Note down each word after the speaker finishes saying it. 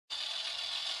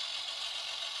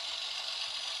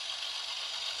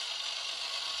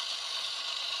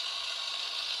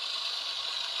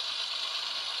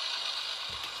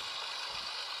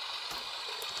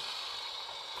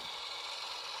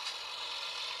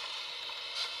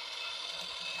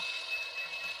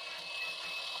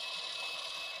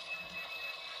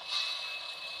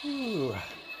Ooh,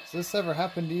 has this ever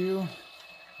happened to you?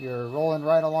 You're rolling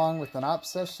right along with an op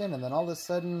session and then all of a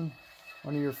sudden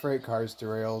one of your freight cars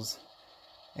derails.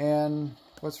 And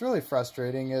what's really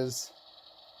frustrating is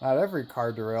not every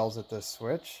car derails at this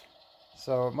switch.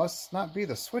 So it must not be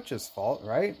the switch's fault,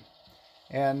 right?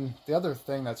 And the other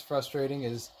thing that's frustrating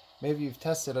is maybe you've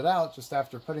tested it out just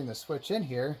after putting the switch in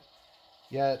here,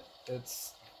 yet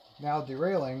it's now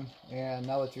derailing and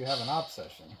now that you have an op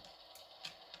session.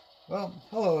 Well,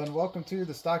 hello and welcome to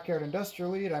the Stockyard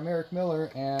Industrial Lead. I'm Eric Miller,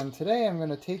 and today I'm going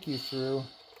to take you through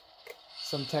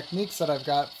some techniques that I've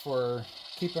got for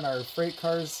keeping our freight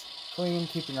cars clean,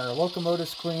 keeping our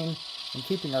locomotives clean, and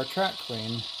keeping our track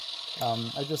clean.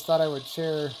 I just thought I would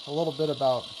share a little bit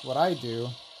about what I do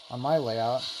on my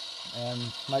layout and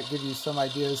might give you some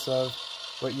ideas of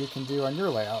what you can do on your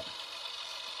layout.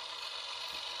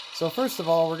 So first of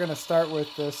all, we're going to start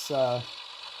with this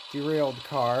derailed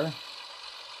car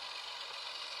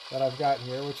that I've got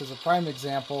here, which is a prime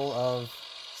example of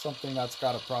something that's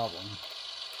got a problem.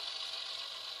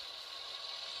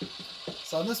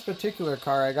 So on this particular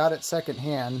car, I got it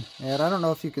secondhand, and I don't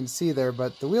know if you can see there,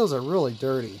 but the wheels are really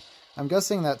dirty. I'm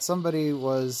guessing that somebody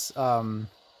was putting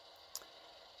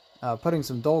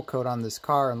some dull coat on this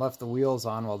car and left the wheels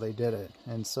on while they did it,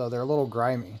 and so they're a little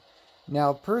grimy.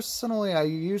 Now, personally, I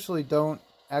usually don't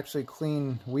actually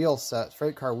clean wheel sets,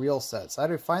 freight car wheel sets. I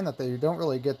do find that they don't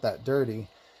really get that dirty.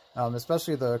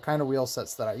 Especially the kind of wheel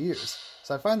sets that I use.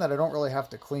 So I find that I don't really have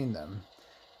to clean them.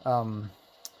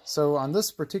 So on this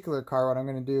particular car, what I'm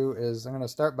going to do is I'm going to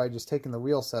start by just taking the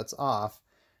wheel sets off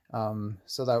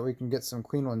so that we can get some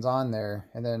clean ones on there,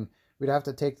 and then we'd have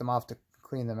to take them off to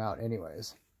clean them out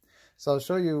anyways. So I'll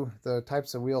show you the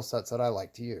types of wheel sets that I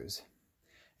like to use.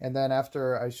 And then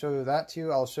after I show you that to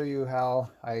you, I'll show you how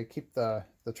I keep the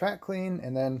track clean,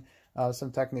 and then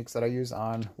some techniques that I use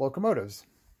on locomotives.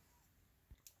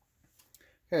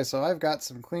 Okay, so I've got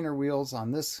some cleaner wheels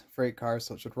on this freight car,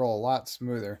 so it should roll a lot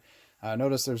smoother.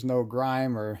 Notice there's no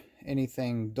grime or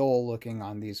anything dull looking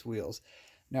on these wheels.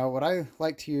 Now, what I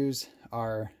like to use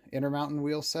are Intermountain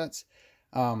wheel sets.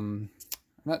 I'm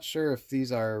not sure if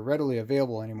these are readily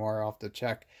available anymore. I'll have to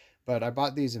check, but I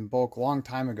bought these in bulk a long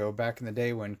time ago, back in the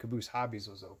day when Caboose Hobbies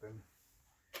was open.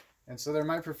 And so they're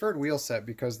my preferred wheel set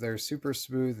because they're super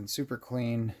smooth and super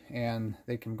clean, and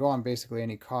they can go on basically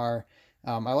any car.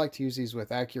 I like to use these with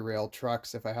AccuRail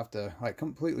trucks if I have to like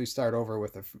completely start over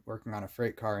with working on a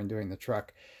freight car and doing the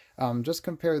truck. Just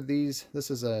compare these. This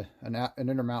is an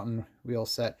Intermountain wheel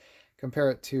set.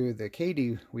 Compare it to the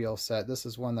KD wheel set. This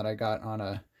is one that I got on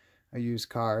a used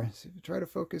car. So if you try to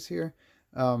focus here.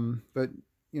 But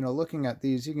you know, looking at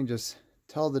these, you can just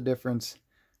tell the difference.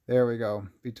 There we go,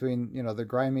 between, you know, the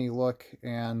grimy look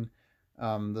and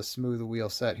the smooth wheel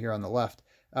set here on the left.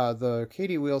 The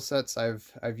KD wheel sets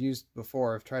I've used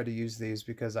before. I've tried to use these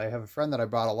because I have a friend that I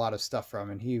bought a lot of stuff from,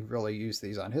 and he really used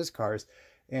these on his cars.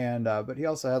 And but he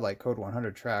also had like Code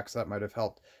 100 tracks, that might have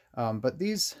helped. But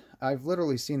these, I've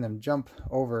literally seen them jump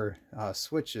over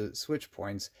switch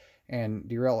points and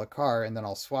derail a car, and then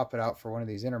I'll swap it out for one of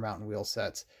these Intermountain wheel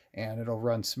sets, and it'll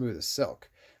run smooth as silk.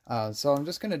 So I'm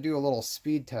just going to do a little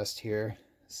speed test here,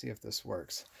 see if this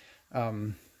works.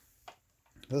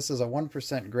 This is a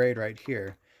 1% grade right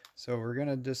here. So we're going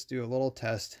to just do a little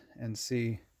test and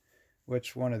see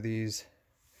which one of these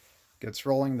gets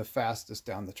rolling the fastest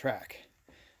down the track.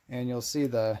 And you'll see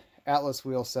the Atlas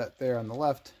wheel set there on the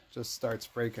left just starts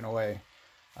breaking away.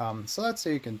 So that's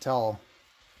how you can tell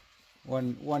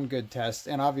one good test.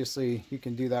 And obviously you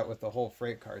can do that with the whole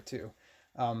freight car too.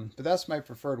 But that's my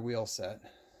preferred wheel set.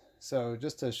 So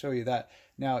just to show you that.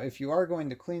 Now, if you are going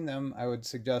to clean them, I would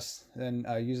suggest then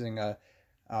using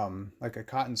like a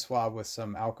cotton swab with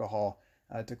some alcohol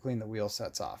to clean the wheel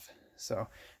sets off. So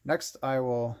next I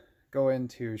will go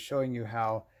into showing you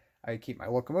how I keep my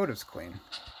locomotives clean.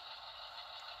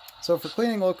 So for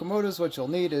cleaning locomotives, what you'll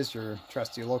need is your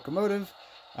trusty locomotive,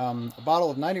 a bottle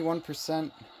of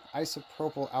 91%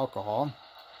 isopropyl alcohol.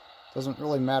 Doesn't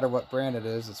really matter what brand it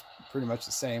is, it's pretty much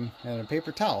the same, and a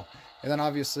paper towel, and then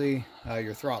obviously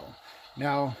your throttle.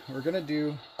 Now what we're going to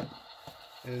do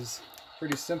is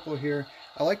pretty simple here.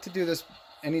 I like to do this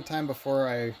anytime before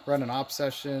I run an op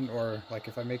session, or like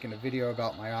if I'm making a video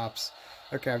about my ops.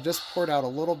 Okay, I've just poured out a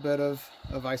little bit of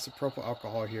isopropyl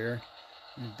alcohol here.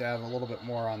 Dab a little bit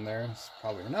more on there, it's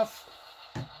probably enough.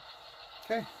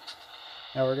 Okay,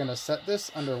 now we're going to set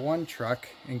this under one truck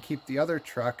and keep the other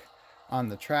truck on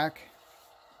the track.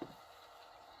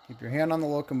 Keep your hand on the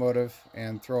locomotive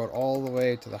and throw it all the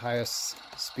way to the highest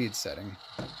speed setting.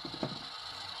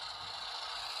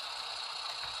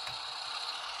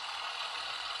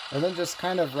 And then just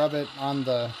kind of rub it on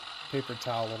the paper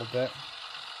towel a little bit.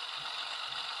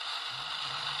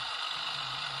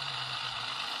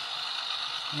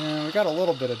 And we got a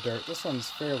little bit of dirt. This one's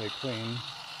fairly clean.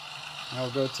 Now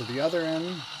we'll go to the other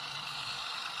end.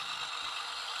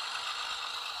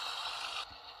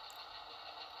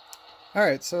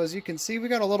 Alright, so as you can see, we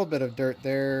got a little bit of dirt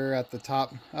there at the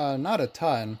top. Not a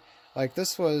ton. Like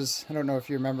this was, I don't know if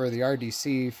you remember the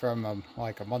RDC from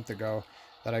like a month ago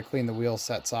that I cleaned the wheel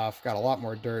sets off. Got a lot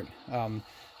more dirt.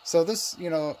 So this, you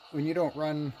know, when you don't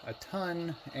run a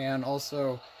ton, and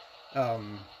also,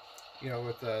 you know,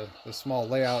 with the small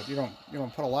layout, you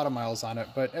don't put a lot of miles on it.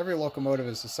 But every locomotive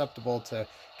is susceptible to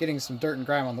getting some dirt and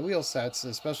grime on the wheel sets,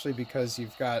 especially because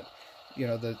you've got, you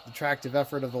know, the tractive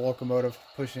effort of the locomotive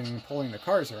pulling the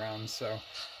cars around. So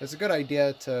it's a good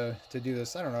idea to do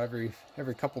this, I don't know,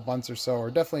 every couple months or so,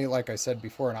 or definitely, like I said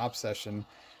before, an op session.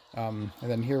 And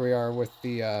then here we are with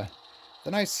the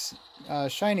nice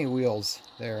shiny wheels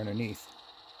there underneath.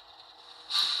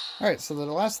 Alright, so the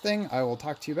last thing I will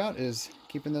talk to you about is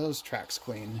keeping those tracks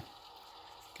clean.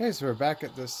 Okay, so we're back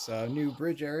at this new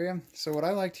bridge area. So what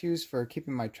I like to use for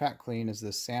keeping my track clean is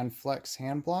this Sand Flex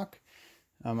hand block.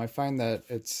 I find that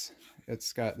it's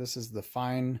got, this is the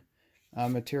fine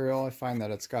material. I find that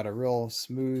it's got a real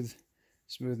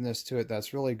smoothness to it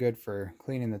that's really good for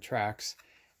cleaning the tracks.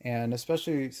 And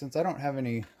especially since I don't have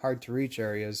any hard to reach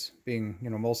areas, being,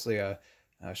 you know, mostly a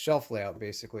shelf layout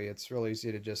basically, it's really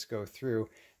easy to just go through.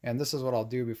 And this is what I'll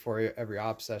do before every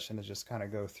op session, is just kind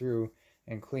of go through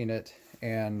and clean it.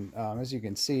 And as you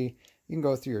can see, you can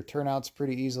go through your turnouts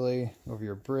pretty easily, over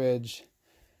your bridge.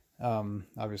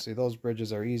 Obviously those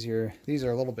bridges are easier. These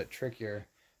are a little bit trickier,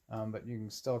 but you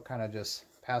can still kind of just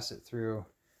pass it through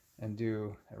and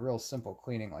do a real simple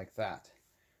cleaning like that.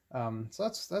 So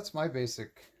that's my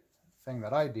basic thing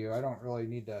that I do. I don't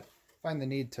really find the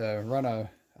need to run a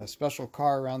special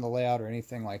car around the layout or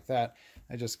anything like that.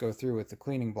 I just go through with the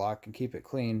cleaning block and keep it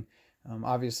clean.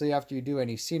 Obviously after you do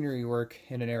any scenery work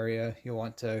in an area, you'll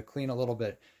want to clean a little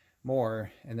bit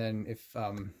more, and then if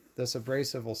this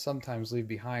abrasive will sometimes leave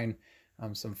behind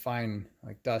some fine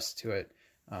like dust to it,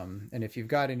 and if you've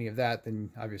got any of that,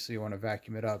 then obviously you want to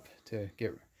vacuum it up to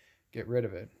get rid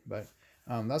of it. But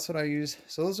that's what I use.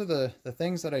 So those are the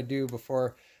things that I do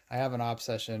before I have an op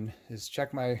session, is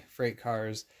check my freight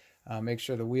cars, make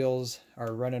sure the wheels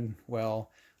are running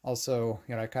well. Also,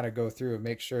 you know, I kind of go through and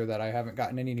make sure that I haven't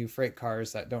gotten any new freight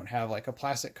cars that don't have like a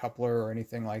plastic coupler or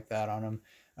anything like that on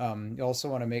them. You also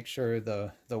want to make sure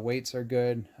the weights are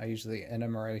good. I usually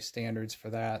NMRA standards for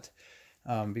that,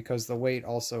 because the weight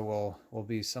also will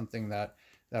be something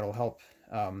that'll help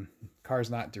cars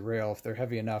not derail. If they're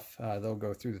heavy enough, they'll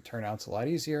go through the turnouts a lot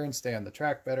easier and stay on the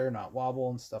track better, not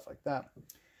wobble and stuff like that.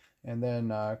 And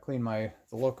then clean the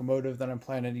locomotive that I'm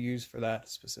planning to use for that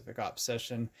specific op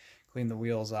session, clean the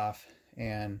wheels off,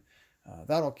 and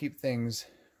that'll keep things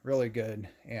really good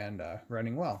and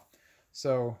running well.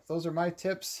 So those are my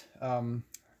tips.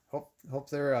 Hope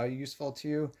they're useful to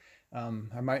you.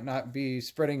 I might not be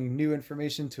spreading new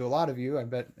information to a lot of you. I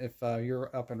bet if you're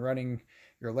up and running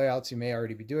your layouts, you may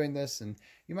already be doing this, and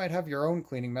you might have your own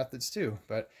cleaning methods too.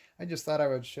 But I just thought I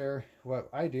would share what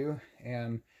I do.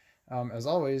 And as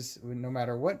always, no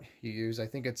matter what you use, I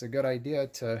think it's a good idea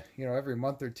to, you know, every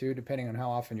month or two, depending on how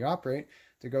often you operate,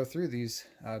 to go through these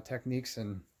techniques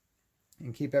and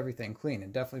keep everything clean,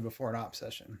 and definitely before an op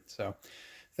session. So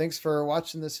thanks for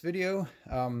watching this video.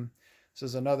 This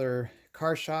is another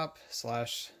car shop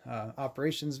 /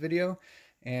 operations video,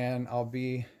 and I'll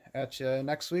be at you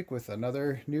next week with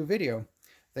another new video.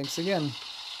 Thanks again.